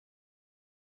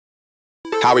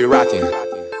How we rockin'?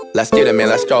 Let's get it, man.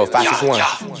 Let's go. 5, 6, 1.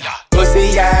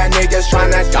 Pussy ass niggas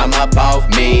tryna come up off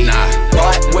me.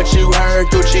 Thought what you heard,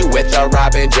 Gucci with the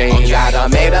Robin jeans. I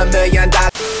done made $1 million.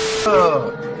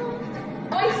 Oh,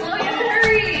 slow your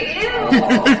hurry.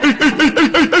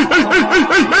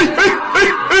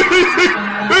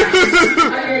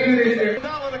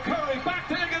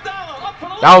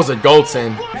 That was a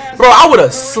goaltend. Bro, I would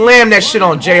have slammed that shit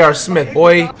on J.R. Smith,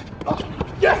 boy.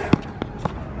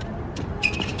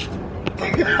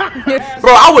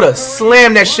 Bro, I would have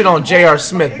slammed that shit on J.R.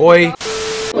 Smith, boy.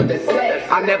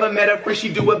 I never met a freak,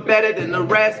 she do it better than the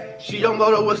rest. She don't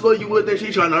go to whistle, you would think she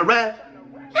tryna rap.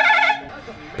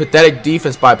 Pathetic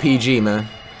defense by PG, man.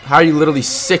 How are you literally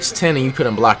 6'10" and you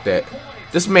couldn't block that?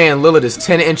 This man Lillard is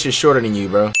 10 inches shorter than you,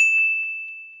 bro.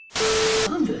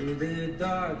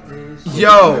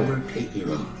 Yo.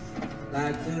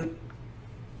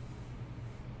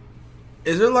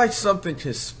 Is there like something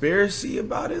conspiracy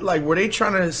about it? Like, were they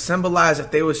trying to symbolize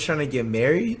that they was trying to get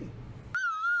married?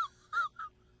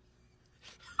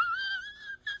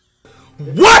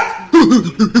 What?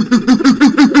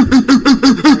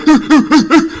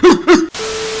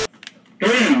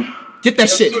 Get that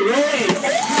shit.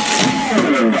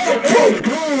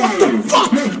 What the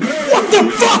fuck? What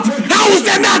the fuck? How is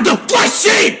that not the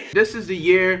question? This is the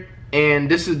year and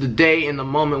this is the day and the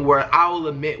moment where I will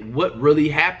admit what really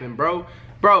happened, bro.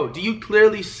 Bro, do you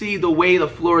clearly see the way the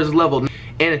floor is leveled?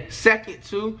 And second,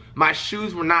 too, my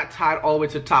shoes were not tied all the way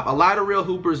to the top. A lot of real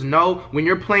hoopers know when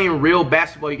you're playing real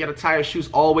basketball, you gotta tie your shoes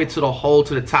all the way to the hole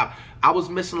to the top. I was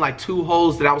missing like 2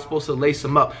 holes that I was supposed to lace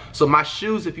them up. So my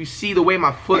shoes, if you see the way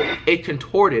my foot, it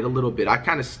contorted a little bit. I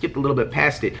kind of skipped a little bit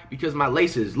past it because my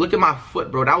laces, look at my foot,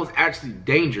 bro. That was actually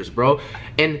dangerous, bro.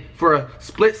 And for a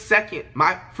split second,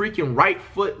 my freaking right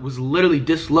foot was literally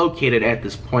dislocated at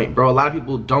this point, bro. A lot of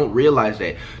people don't realize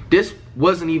that. This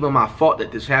wasn't even my fault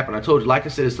that this happened. I told you, like I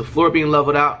said, it's the floor being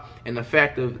leveled out and the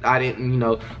fact that I didn't, you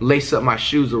know, lace up my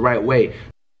shoes the right way.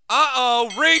 Uh-oh,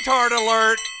 retard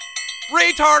alert.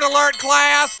 Retard alert,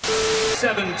 class!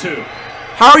 7-2.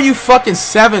 How are you fucking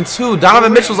 7'2"?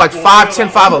 Donovan Mitchell's like 5'10",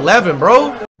 5'11",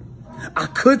 bro. I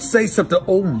could say something.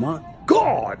 Oh my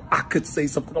God, I could say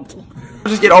something.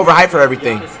 Just get overhyped for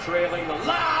everything.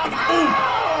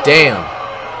 Damn.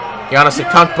 Giannis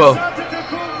Antetokounmpo.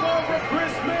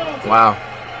 Wow.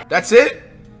 That's it.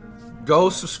 Go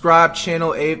subscribe,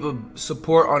 channel Ava,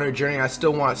 support on her journey. I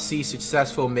still want to see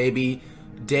successful, maybe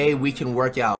day we can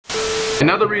work out.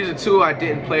 Another reason too I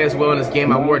didn't play as well in this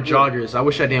game, I wore joggers. I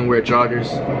wish I didn't wear joggers.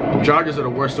 Joggers are the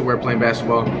worst to wear playing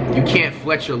basketball. You can't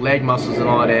flex your leg muscles and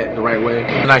all of that the right way.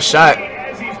 Nice shot.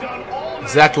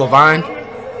 Zach Levine.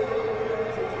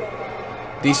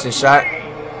 Decent shot.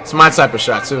 It's my type of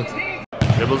shot too.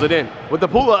 Dribbles it in with the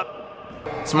pull-up.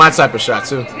 It's my type of shot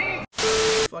too.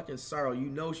 Fucking sorrow, you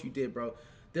know what you did, bro.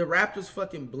 The Raptors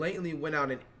fucking blatantly went out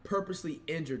and purposely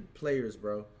injured players,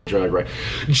 bro. Drug, right.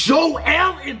 Joel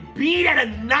Embiid at a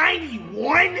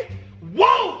 91?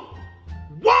 Whoa!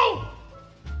 Whoa!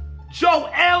 Joel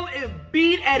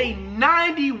Embiid at a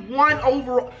 91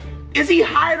 overall. Is he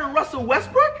higher than Russell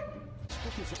Westbrook?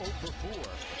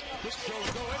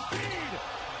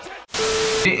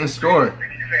 You didn't score.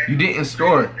 You didn't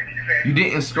score. You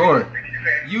didn't score.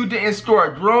 You didn't score.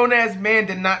 A grown-ass man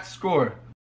did not score.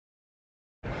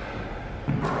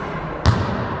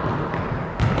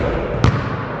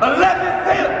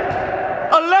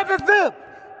 11th zip!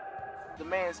 The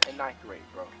man's in 9th grade,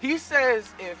 bro. He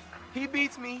says if he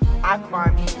beats me, I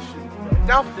find me to shoot.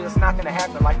 Doubtfully, it's not gonna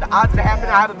happen. Like the odds of it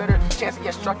happening, I have a better chance to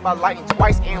get struck by lightning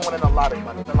twice and winning a lottery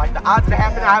money. But like the odds of it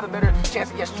happening, I have a better chance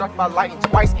to get struck by lightning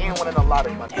twice and winning a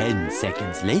lottery money. 10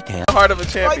 seconds later. Heart of a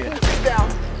champion.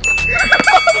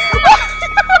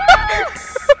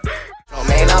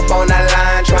 Man up on the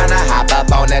line, tryna hop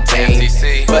up on the team.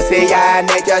 Pussy ass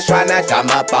niggas tryna come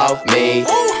up off me.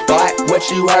 But what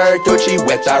you heard, Gucci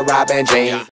with the Robin jeans.